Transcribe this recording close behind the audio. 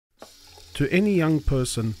To any young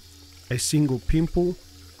person, a single pimple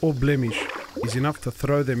or blemish is enough to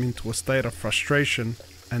throw them into a state of frustration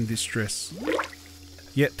and distress.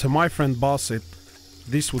 Yet to my friend Basit,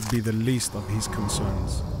 this would be the least of his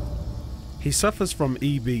concerns. He suffers from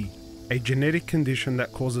EB, a genetic condition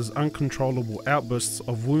that causes uncontrollable outbursts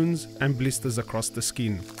of wounds and blisters across the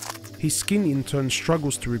skin. His skin in turn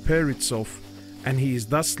struggles to repair itself, and he is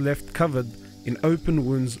thus left covered in open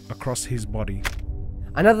wounds across his body.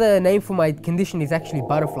 Another name for my condition is actually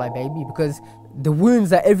butterfly baby, because the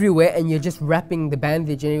wounds are everywhere and you're just wrapping the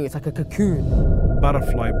bandage and it's like a cocoon.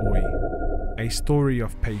 Butterfly boy, a story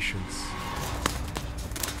of patience.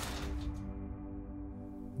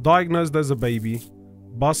 Diagnosed as a baby,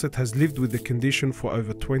 Basit has lived with the condition for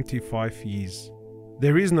over 25 years.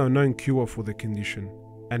 There is no known cure for the condition,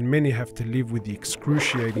 and many have to live with the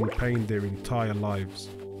excruciating pain their entire lives.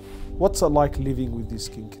 What's it like living with this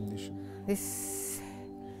skin condition?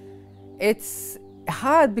 It's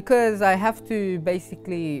hard because I have to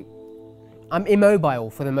basically, I'm immobile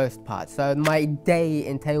for the most part. So my day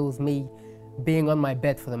entails me being on my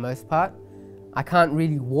bed for the most part. I can't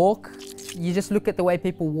really walk. You just look at the way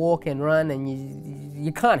people walk and run and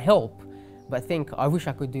you can't help but think, I wish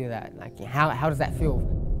I could do that. Like, how does that feel?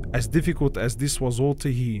 As difficult as this was all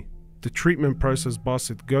to hear, the treatment process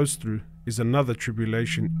Basit goes through is another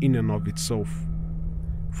tribulation in and of itself.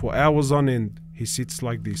 For hours on end, he sits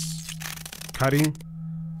like this, cutting,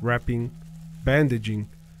 wrapping, bandaging,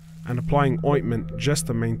 and applying ointment just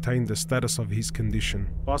to maintain the status of his condition.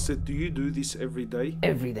 Basit, do you do this every day?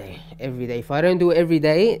 Every day. If I don't do it every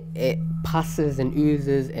day, it passes and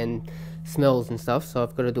oozes and smells and stuff, so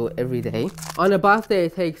I've got to do it every day. On a bath day,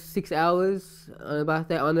 it takes 6 hours. On a bath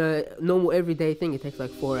day, on a normal everyday thing, it takes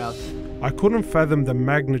like 4 hours. I couldn't fathom the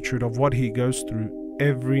magnitude of what he goes through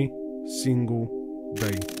every single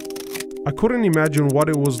day. I couldn't imagine what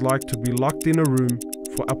it was like to be locked in a room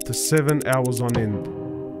for up to 7 hours on end,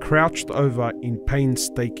 crouched over in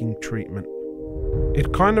painstaking treatment.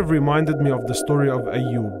 It kind of reminded me of the story of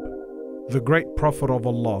Ayub, the great prophet of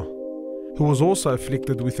Allah, who was also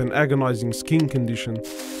afflicted with an agonizing skin condition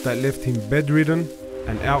that left him bedridden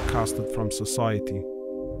and outcasted from society.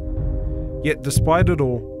 Yet despite it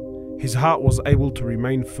all, his heart was able to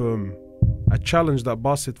remain firm, a challenge that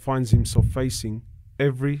Basit finds himself facing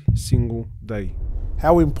every single day.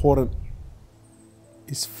 How important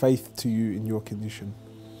is faith to you in your condition?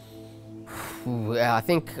 I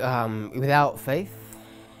think without faith,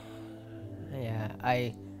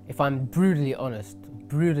 if I'm brutally honest,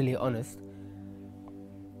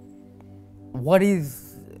 what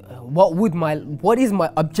is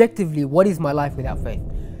my life without faith?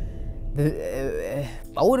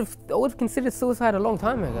 I would have considered suicide a long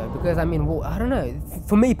time ago, because I mean, well, I don't know.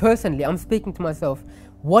 For me personally, I'm speaking to myself.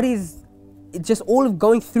 What is it's just all of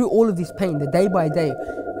going through all of this pain, the day by day,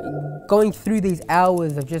 going through these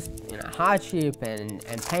hours of just hardship and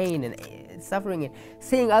pain and suffering, and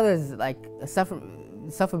seeing others like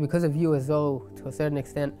suffer because of you as well, to a certain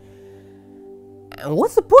extent. And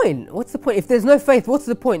what's the point? What's the point? If there's no faith, what's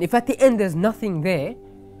the point? If at the end there's nothing there,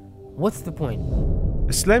 what's the point?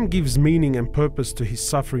 Islam gives meaning and purpose to his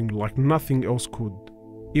suffering like nothing else could.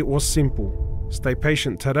 It was simple: stay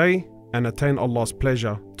patient today and attain Allah's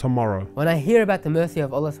pleasure tomorrow. When I hear about the mercy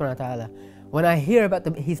of Allah subhanahu wa ta'ala, when I hear about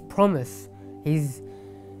His promise,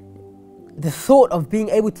 the thought of being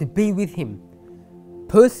able to be with Him,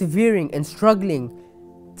 persevering and struggling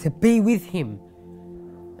to be with Him,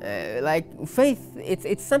 like faith,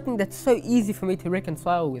 it's something that's so easy for me to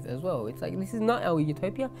reconcile with as well. It's like, this is not our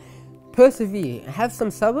utopia. Persevere, have some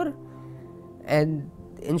sabr, and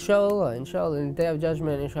inshallah, in the day of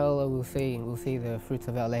judgment, inshallah, we'll see the fruits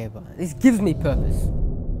of our labor. This gives me purpose.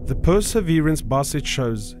 The perseverance Basit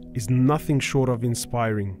shows is nothing short of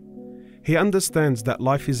inspiring. He understands that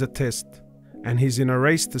life is a test, and he's in a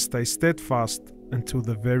race to stay steadfast until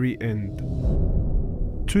the very end.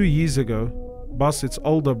 2 years ago, Basit's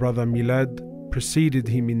older brother Milad preceded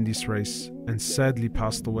him in this race and sadly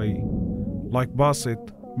passed away. Like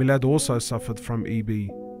Basit, Milad also suffered from EB,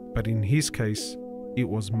 but in his case, it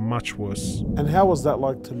was much worse. And how was that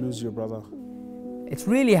like to lose your brother? It's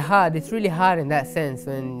really hard. It's really hard in that sense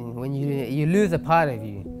when you lose a part of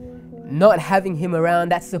you. Not having him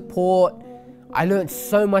around, that support, I learned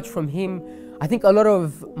so much from him. I think a lot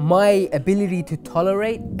of my ability to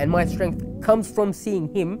tolerate and my strength comes from seeing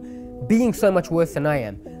him being so much worse than I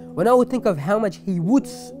am. When I would think of how much he would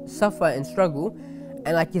suffer and struggle,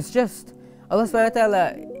 and like, it's just, Allah subhanahu wa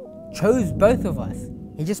ta'ala chose both of us.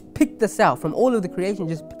 He just picked us out from all of the creation,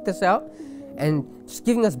 just picked us out and just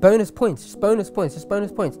giving us bonus points.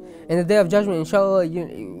 In the day of judgment, inshallah,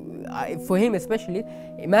 for him especially,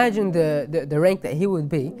 imagine the rank that he would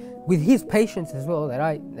be with his patience as well that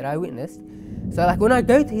I witnessed. So like when I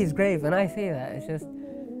go to his grave and I see that, it's just,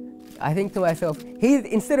 I think to myself,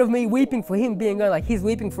 instead of me weeping for him being gone, like he's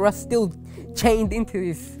weeping for us still chained into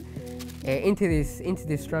this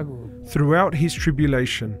struggle. Throughout his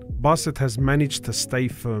tribulation, Basit has managed to stay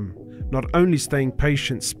firm, not only staying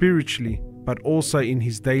patient spiritually, but also in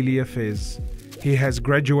his daily affairs. He has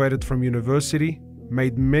graduated from university,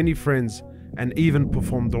 made many friends, and even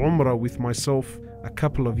performed Umrah with myself a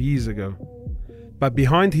couple of years ago. But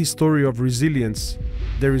behind his story of resilience,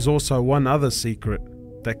 there is also one other secret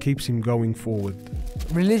that keeps him going forward.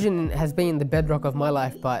 Religion has been the bedrock of my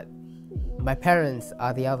life, but my parents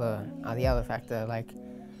are the other factor. Like,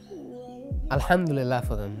 alhamdulillah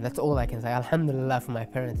for them. That's all I can say. Alhamdulillah for my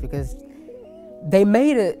parents, because they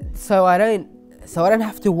made it so I don't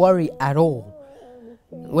have to worry at all.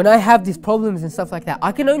 When I have these problems and stuff like that,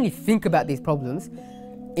 I can only think about these problems.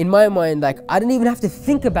 In my mind, like, I don't even have to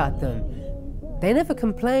think about them. They never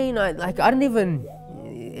complain.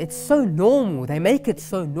 It's so normal. They make it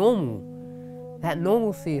so normal. That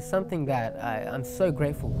normalcy is something that I'm so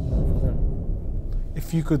grateful for them.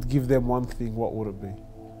 If you could give them one thing, what would it be?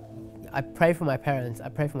 I pray for my parents. I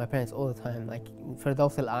pray for my parents all the time. Like,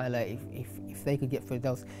 Firdaus al-A'la, if they could get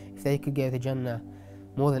Firdaus, if they could go to Jannah,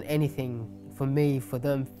 more than anything, for me, for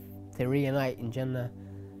them to reunite in Jannah,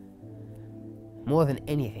 more than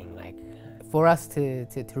anything, like, for us to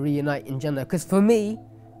reunite in Jannah. Because for me,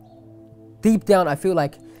 deep down, I feel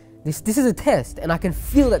like this is a test, and I can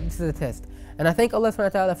feel that this is a test. And I thank Allah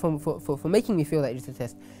subhanahu wa ta'ala for making me feel that it's a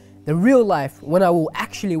test. The real life, when I will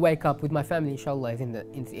actually wake up with my family, inshallah, is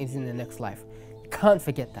in the next life. Can't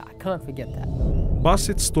forget that. I can't forget that.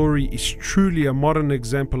 Basit's story is truly a modern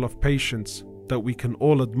example of patience that we can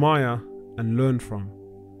all admire and learn from.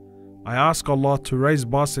 I ask Allah to raise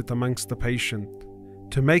Basit amongst the patient,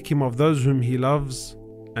 to make him of those whom He loves,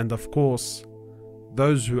 and of course,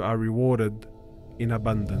 those who are rewarded in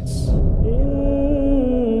abundance.